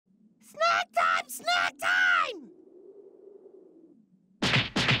Snack time! Snack time!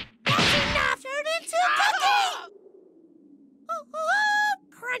 Now turn into a cookie!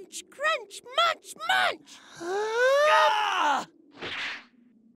 Crunch, crunch, munch, munch!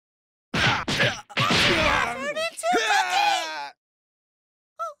 Now turn into a cookie!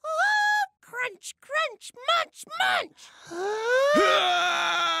 Crunch, crunch, munch, munch!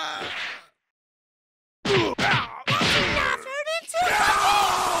 Now turn into a cookie!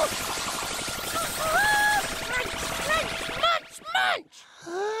 Crunch, crunch, munch, munch!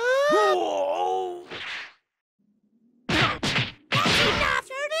 Now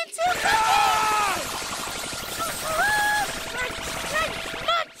turn into a cookie! Crunch, crunch,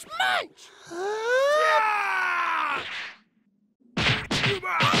 munch, munch!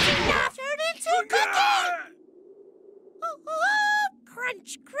 Now turn into a cookie!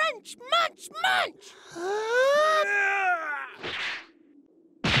 Crunch, crunch, munch, munch!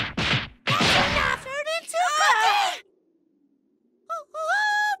 Now turn into a cookie!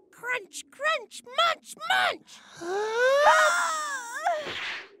 Crunch, crunch, munch, munch!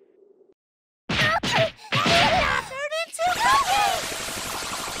 Now turn into a cookie!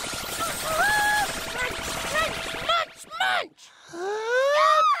 Crunch, crunch, munch, munch!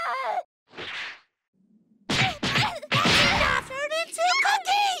 Now turn into a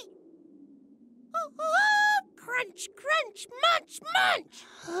cookie! Crunch, crunch, munch, munch!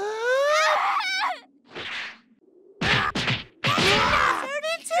 Now turn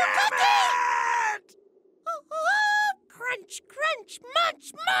into a cookie! Crunch, crunch, munch,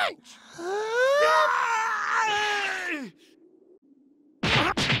 munch!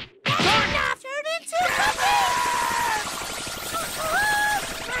 Now turn into a cookie!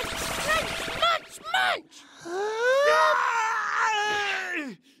 Crunch, crunch, munch, munch!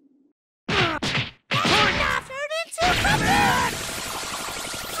 Now turn into a cookie!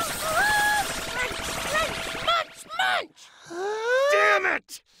 Crunch, crunch, munch, munch! Damn it!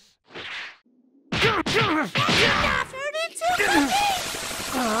 Now turn into a cookie!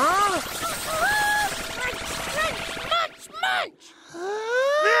 Crunch, crunch, munch, munch!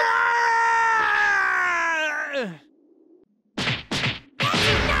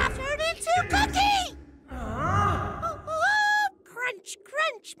 Now turn into a cookie! Crunch,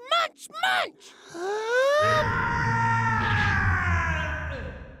 crunch, munch, munch!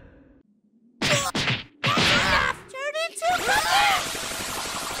 Now turn into a cookie!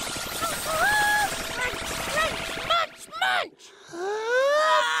 Crunch, crunch, munch, munch!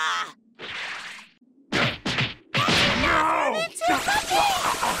 Now turn into a cookie!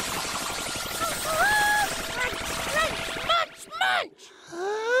 Crunch, crunch, munch, munch!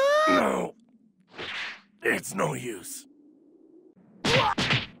 No! It's no use. Now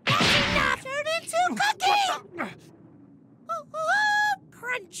turn into a cookie!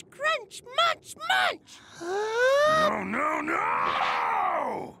 Crunch, crunch, munch, munch! No, no, no!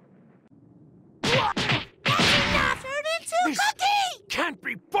 Now turn into a This cookie! can't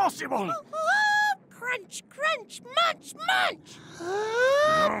be possible! Crunch, crunch, munch, munch!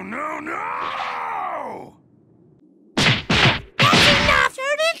 No, no, no! Now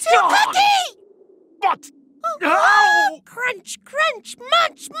turn into a cookie! But... No! Crunch, crunch,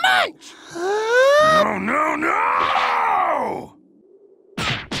 munch, munch! No, no, no!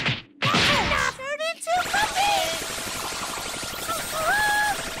 Now turn into a cookie!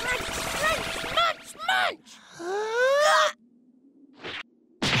 Crunch, crunch, munch, munch!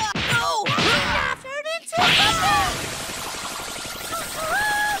 No! Now turn into a cookie!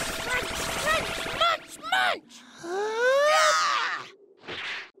 Crunch, crunch, munch, munch!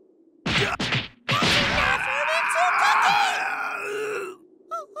 Now turn into a cookie!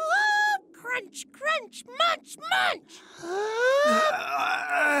 Crunch, crunch, munch, munch!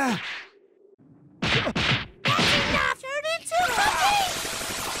 Now turn into a cookie!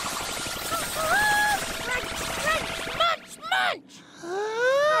 Crunch, crunch, munch, munch!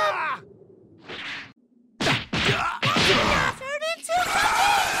 Now turn into a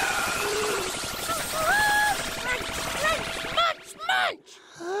cookie! Crunch, crunch, munch, munch!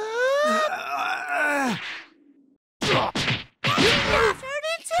 Now turn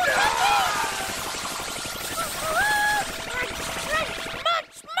into a cookie! Crunch, crunch,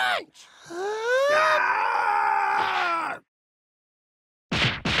 munch, munch!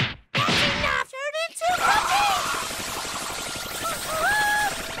 Now turn into a cookie!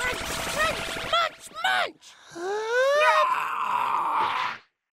 Crunch, crunch, munch, munch!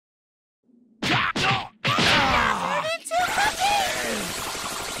 Now turn into a cookie!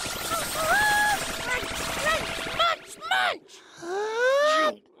 Crunch, crunch, munch, munch! You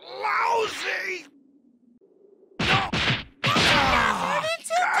lousy! Now turn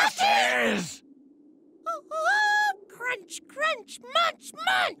into a cookie!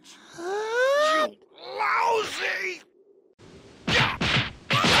 munch! You lousy! Now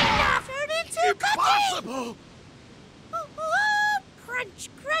turn into cookie! Impossible! Crunch,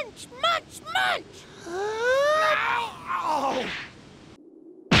 crunch, munch, munch! No!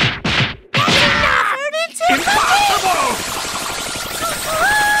 Now turn into Impossible!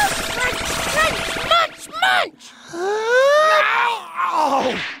 crunch, crunch, munch, munch! No!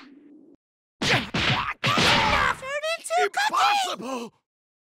 Now turn into Impossible!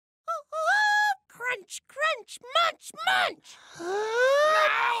 crunch, crunch, munch, munch! No!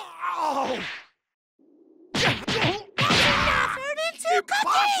 Now turn into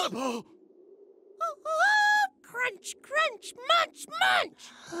Impossible! crunch, crunch, munch, munch!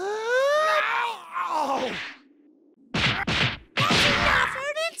 No! Now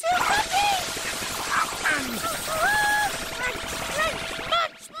turn into cookie! Crunch, crunch,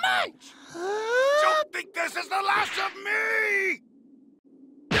 munch, munch! Don't think this is the last of me!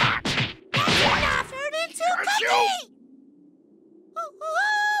 Now turn into Curse you! cookie!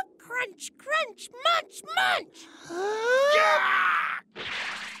 Crunch, crunch, munch, munch! Yeah!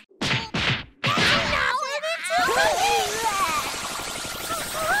 Now turn into cookie!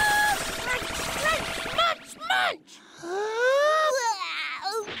 Crunch, crunch, munch, munch!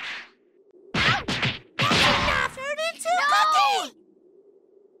 Now turn into cookie!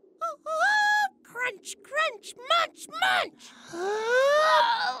 Crunch, crunch, munch, munch!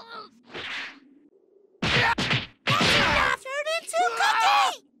 Now turn into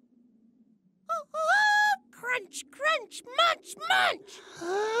cookie! Crunch, crunch, munch, munch!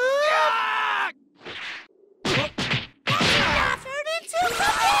 Yeah! Now turn into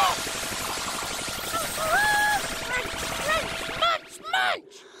cookie! Crunch, crunch, munch,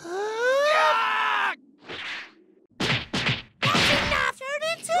 munch! Yeah! Now turn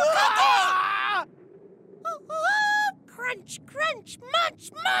into cookie! Crunch, crunch, munch,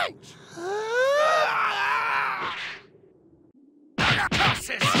 munch!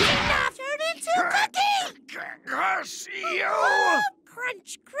 Curses! Now turn into cookie! Curse you!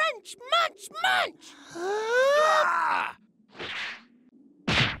 Crunch, crunch, munch, munch!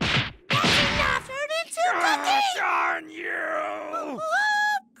 Now turn into cookie! Darn you!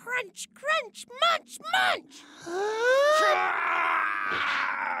 Crunch, crunch, munch, munch!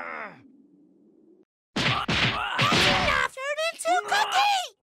 Now turn into cookie!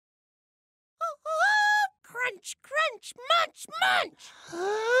 Crunch, crunch, munch, munch!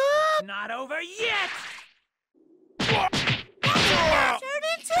 Not over yet! Now turn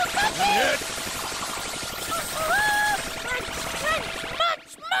into cookie! Crunch, crunch,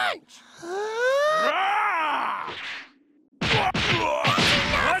 munch, munch!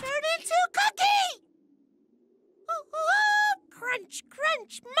 Now turn into cookie! Crunch,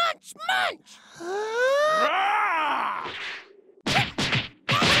 crunch, munch, munch!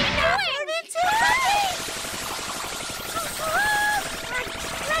 Now turn into cookie! Crunch,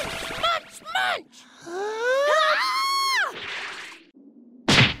 crunch, munch, munch!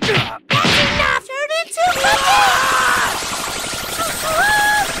 Now turn into cookie!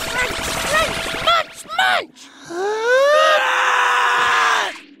 Crunch, crunch, munch, munch!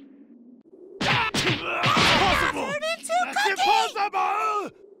 Impossible! Turn into That's cookie! impossible!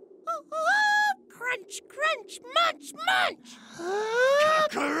 Crunch, crunch, munch, munch!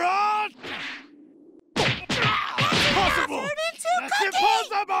 Kakarot! Impossible! Turn into That's cookie!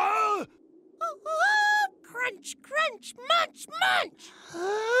 impossible! Crunch, crunch, munch, munch!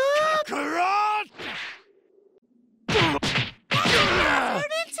 Kakarot!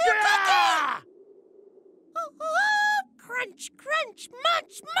 Turn into cookie! Crunch, crunch,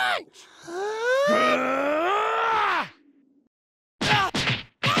 munch, munch!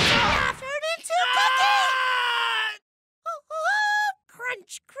 Now turn into cookie!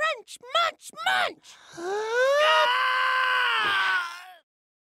 Crunch, crunch, munch, munch!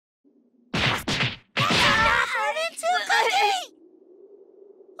 Now turn into cookie!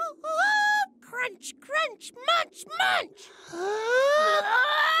 Crunch, crunch, munch, munch!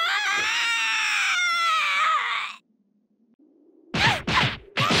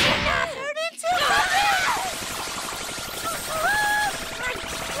 Now turn into cookie!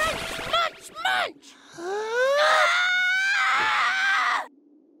 Crunch, crunch, munch, munch!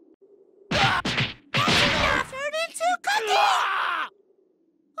 Now turn into cookie!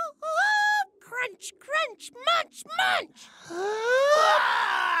 Crunch, crunch, munch, munch!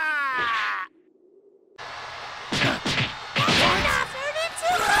 Now turn into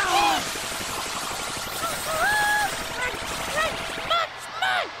cookie!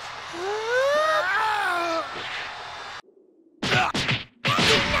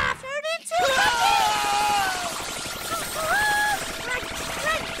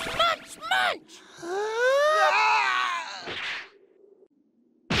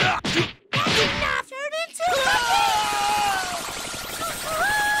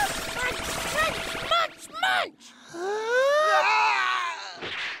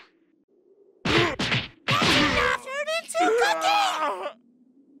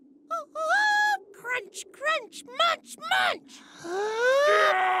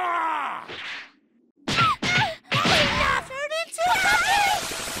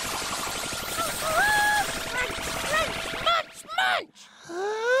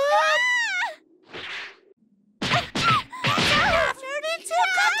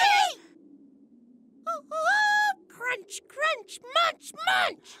 munch,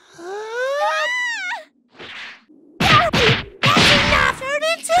 munch! That's enough! Turn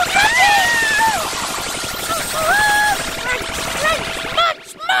into cookies! Crunch, crunch, munch,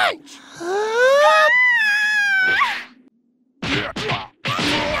 munch!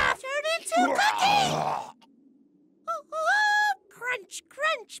 Enough! Turn into cookies! Crunch,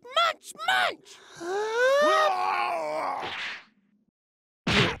 crunch, munch, munch!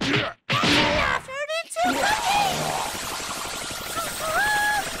 Enough! Turn into cookies!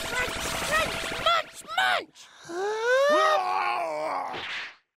 Crunch, crunch, munch, munch!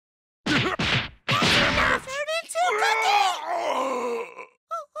 Enough! Turn into cookies!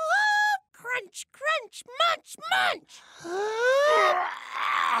 Crunch, crunch, munch, munch!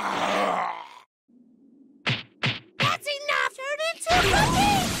 That's enough! Turn into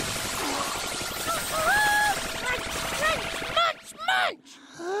cookies! Crunch, crunch, munch, munch!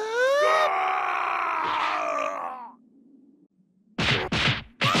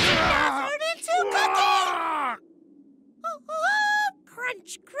 Enough! Turn into cookies!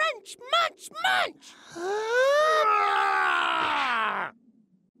 Crunch, crunch, munch, munch!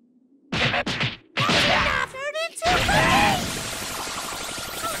 Enough! Turn into cookies!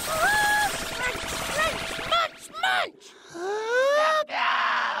 Crunch, crunch, munch, munch! Enough!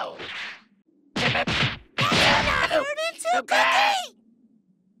 Turn into cookies!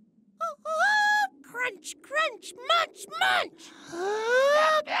 Crunch, crunch, munch, munch!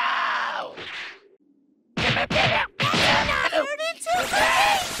 Enough! Turn into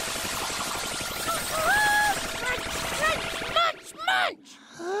cookies! Crunch, crunch, munch, munch!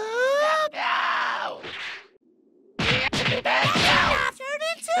 Enough! Turn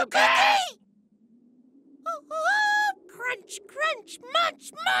into cookies! Crunch, crunch, munch,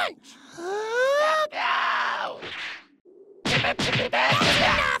 munch!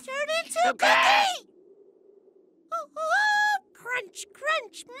 Enough! Turn into cookies! Crunch,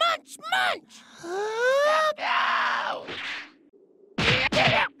 crunch, munch, munch!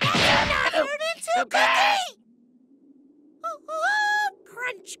 Enough! Turn into cookies!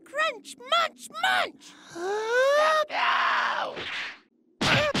 Crunch, crunch, munch, munch!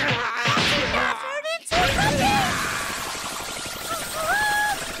 Enough! Turn into cookies!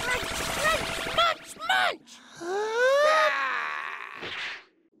 Crunch, crunch, munch, munch!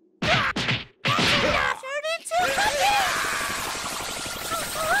 Enough! Turn into cookies!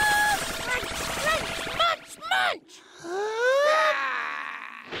 Crunch, crunch, munch, munch!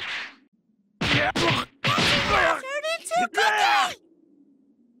 Enough! Turn into cookies!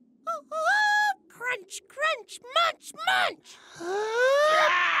 Crunch, crunch, munch, munch!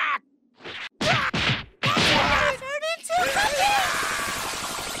 Enough! Turn into cookies!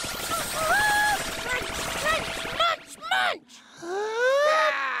 Crunch, crunch, munch, munch!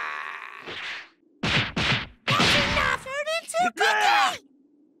 Enough! Turn into cookies!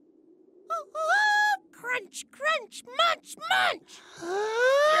 Crunch, crunch, munch, munch!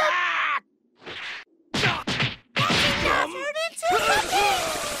 Enough! Turn into cookies!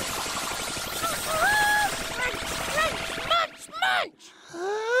 Crunch, crunch, munch, munch!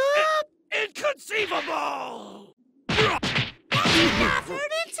 Inconceivable! Enough!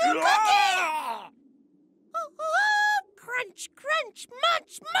 Turn into cookies! Crunch, crunch,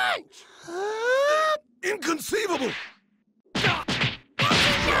 munch, munch! Inconceivable! Enough!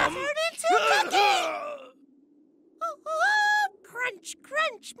 Turn into cookies! Crunch,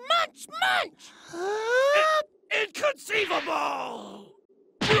 crunch, munch, munch! Inconceivable!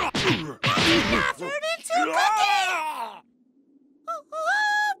 Enough! Turn into cookies!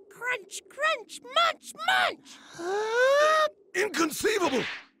 Crunch, crunch, munch, munch! Inconceivable!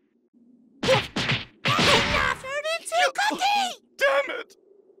 Enough! Turn into cookies! Damn it!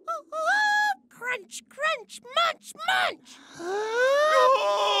 Crunch, crunch, munch, munch! Oh!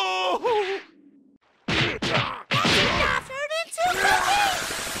 Enough! Turn into cookies!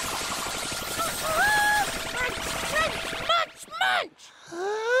 Crunch, crunch, munch, munch!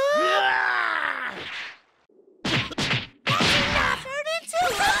 Enough! Turn into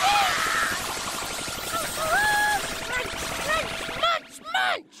cookies! Crunch, crunch, munch,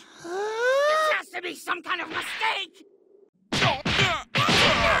 munch! This has to be some kind of mistake!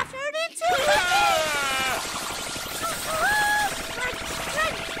 Enough! Turn into cookies! Crunch,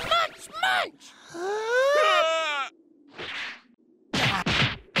 crunch, munch, munch!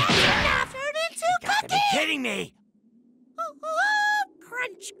 Enough! Turn into Gotta be cookies! kidding me!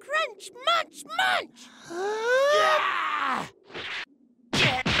 Crunch, crunch, munch, munch! Enough!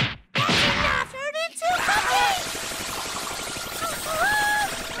 Turn into cookies!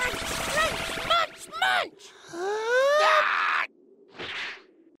 Crunch, crunch, munch, munch!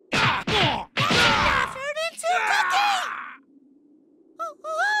 Enough! Turn into cookies!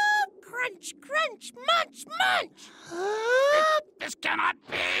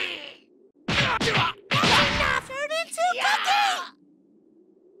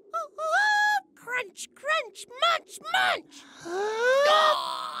 Crunch, crunch, munch, munch.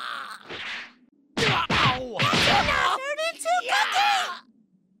 Now turn into cookie.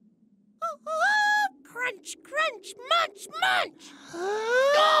 Crunch, crunch, munch, munch.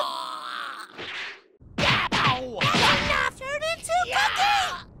 Now turn into cookie.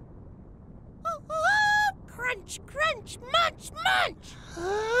 Crunch, crunch, munch, munch.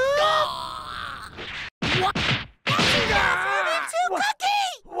 Now turn into cookie.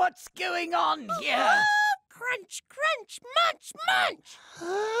 What's going on here? Crunch, crunch, munch, munch.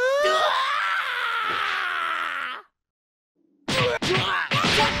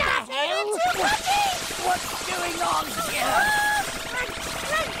 What the hell? What's going on here? Crunch,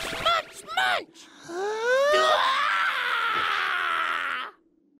 crunch, munch, munch.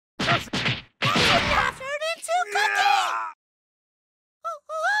 Now turn into cookie.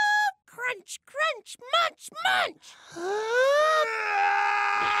 Crunch, crunch, munch, munch.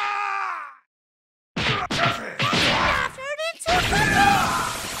 Now turn into cookie.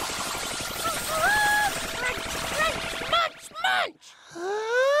 Crunch, crunch, munch, munch.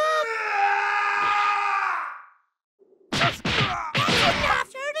 Now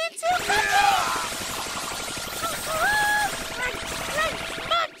turn into cookie. Crunch, crunch,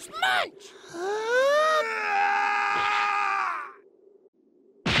 munch, munch.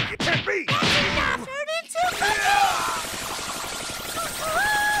 It can't be! Now turn into cookie.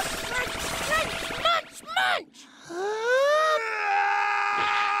 Crunch, crunch, munch, munch.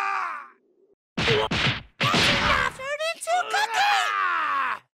 Now turn into cookie.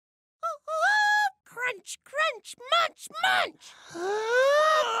 Crunch, crunch, munch, munch.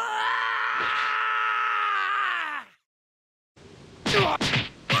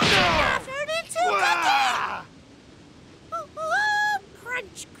 Now turn into cookie.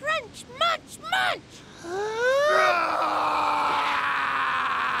 Crunch, crunch, munch, munch.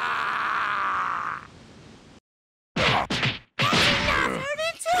 Now turn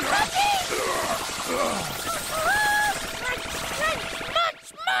into cookie. Crunch, crunch, munch,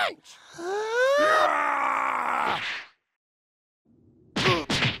 munch.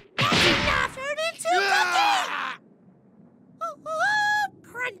 Now turn into cookie.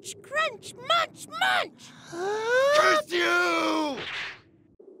 Crunch, crunch, munch, munch. Curse you!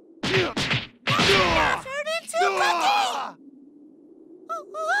 Now turn into cookie.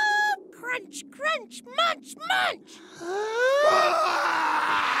 Crunch, crunch, munch, munch.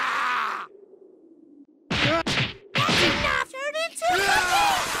 Now turn into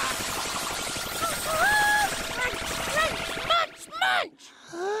cookie. Crunch, crunch, munch, munch.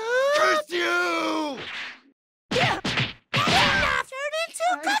 Curse you! Now turn into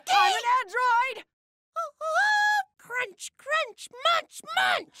cookie. I'm an android! Crunch, crunch, munch,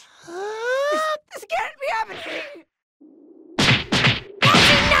 munch. This can't be happening!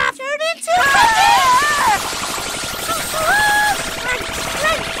 Now turn into cookie. Crunch,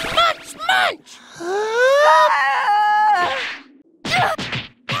 crunch, munch, munch.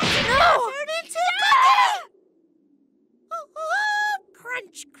 Now turn into cookie.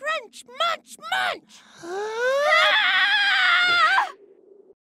 Crunch, crunch, munch, munch.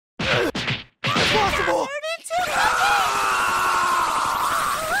 Impossible! Turn into cookie.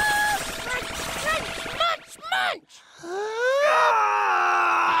 Crunch, crunch, munch, munch.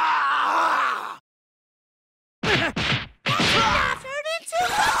 Now turn into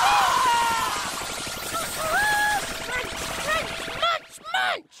cookie. Crunch, crunch, munch,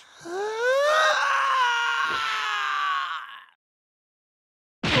 munch.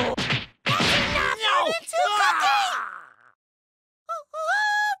 Now turn into cookie.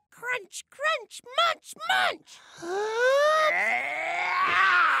 Crunch, crunch, munch, munch. Turn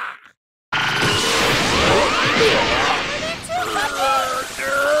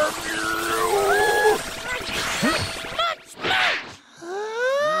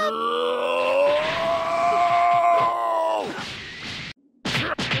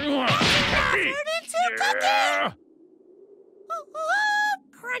into cookie.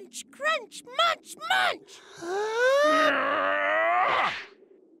 Crunch, crunch, munch, munch.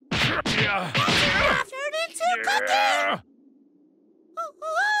 Now turn into cookie.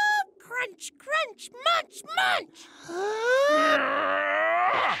 Crunch, crunch, munch, munch. Now turn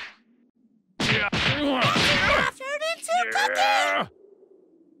into cookie. Crunch, crunch, munch, munch. Now turn into cookie.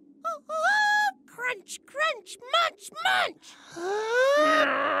 Crunch, crunch, munch, munch.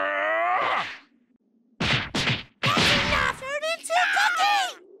 Now turn into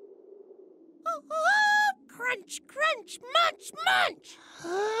cookie. Crunch, crunch, munch, munch.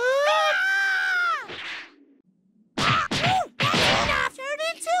 Now turn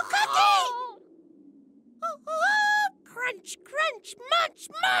into cookie. Crunch, crunch, munch,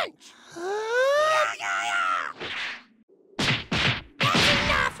 munch. munch!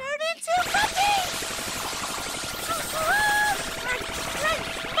 Now turn into cookies! Crunch, crunch,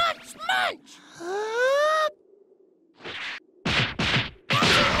 munch, munch!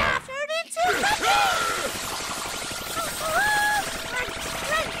 Now turn into cookies! Crunch,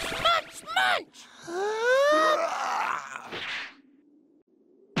 crunch, munch, munch!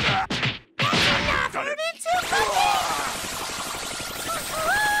 Now turn into cookies!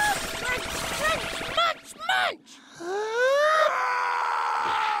 Crunch, crunch, munch, munch!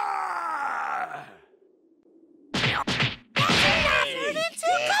 Now turn into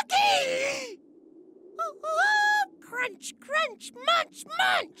cookies! Crunch, crunch, munch,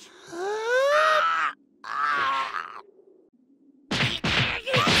 munch!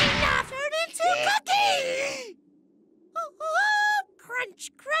 Now turn into cookies! Crunch,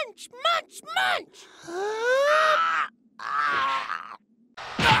 crunch, munch, munch!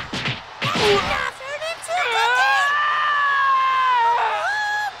 Now turn into cookies!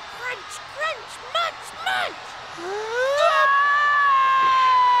 Crunch, crunch, munch, munch!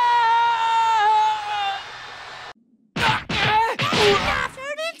 Now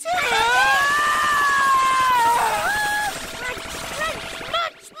turn into cookies! Crunch, crunch,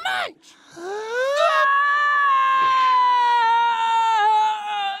 munch, munch!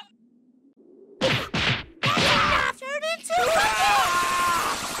 Now turn into cookies!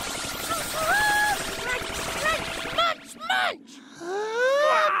 Crunch, crunch, munch, munch!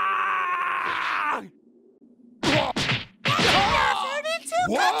 Now turn into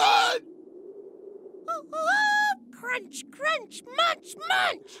What? cookies! Crunch, crunch, munch,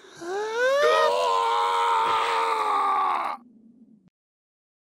 munch!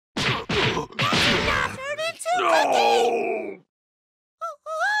 Now turn into cookies!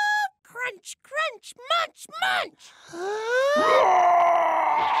 Crunch, crunch, munch, munch!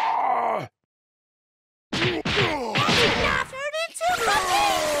 Now turn into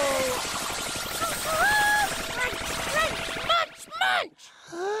cookies! Crunch, crunch, munch, munch!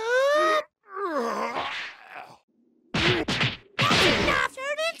 Now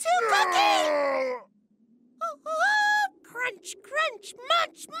turn into cookies! Crunch, crunch,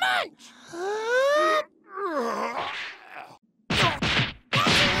 munch, munch!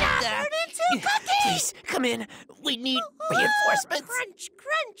 Now turn into cookies! Please, come in. We need reinforcements. Crunch,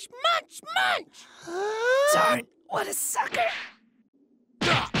 crunch, munch, munch! Darn, what a sucker.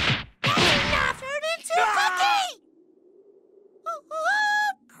 Now turn into cookie!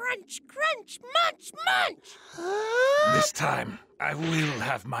 Crunch, crunch, munch, munch! This time, I will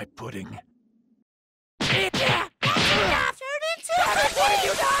have my pudding. Now turn into cookie! What have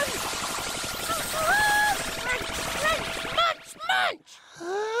you done? Crunch, crunch, munch, munch!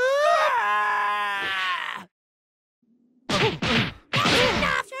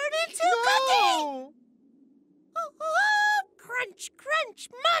 Now turn into cookie! Crunch, crunch,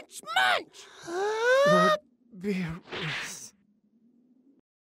 munch, munch! Lord, be with.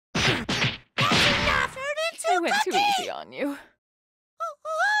 Now turn into I went too cookie! easy on you.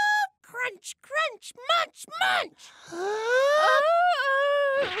 Crunch, crunch, munch, munch!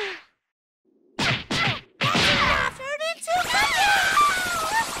 Now turn into cookie!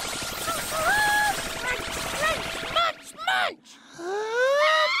 Crunch, crunch, munch, munch!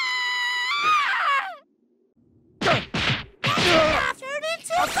 Now turn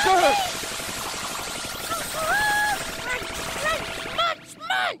into cookie! Crunch, crunch, munch,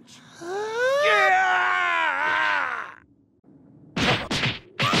 munch!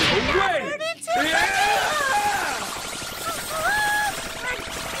 Turn into crunch,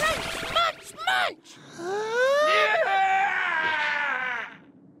 crunch, munch, munch!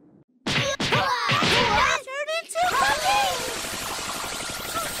 Turn into cookies!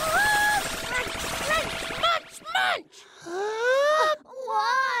 Crunch, crunch, munch, munch!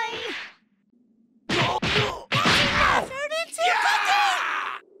 Why? Turn into cookies!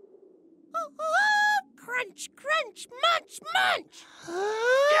 Crunch, crunch, munch, munch!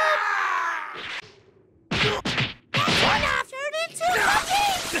 Now turn into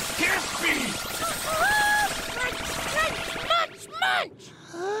cookies! This can't be! Crunch, crunch, munch, munch!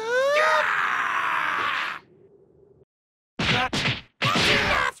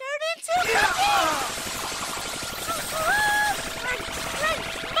 Now turn into cookies! Crunch,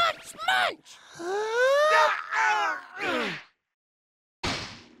 crunch, munch, munch!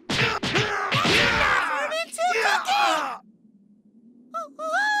 Turn into cookies!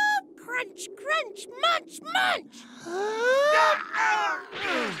 Crunch, crunch, munch, munch!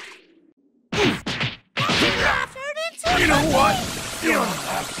 Now turn into You know what? You're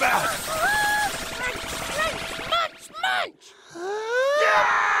not bad. crunch, crunch, munch, munch!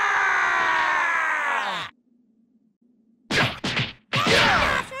 Yeah!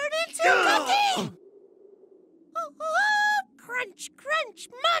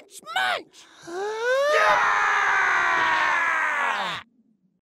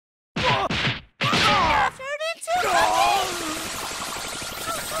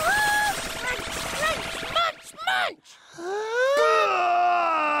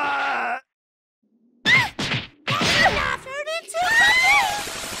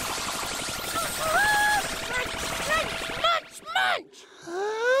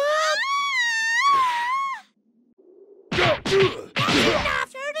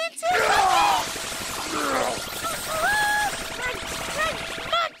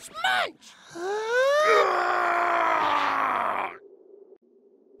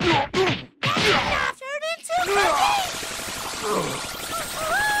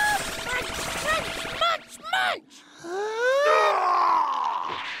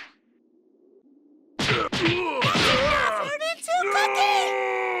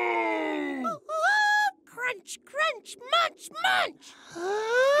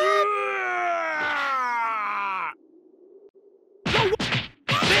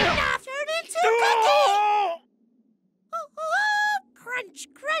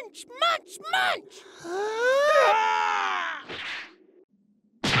 munch!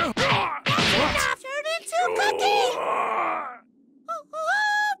 Now turn into cookie!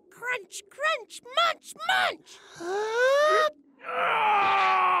 Crunch, crunch, munch, munch!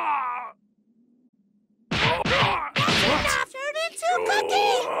 Now turn into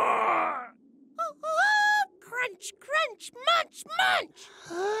cookie! Crunch, crunch, munch, munch!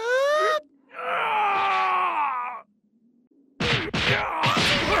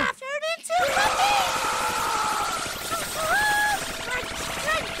 Now turn into cookie! Crunch,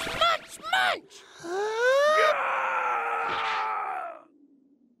 crunch, munch, munch!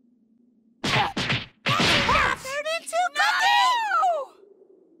 Now turn into cookie!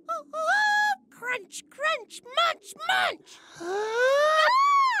 Crunch, crunch, munch, munch!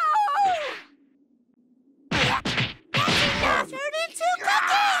 Now turn into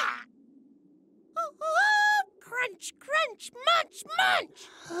cookie! Crunch, crunch, munch, munch!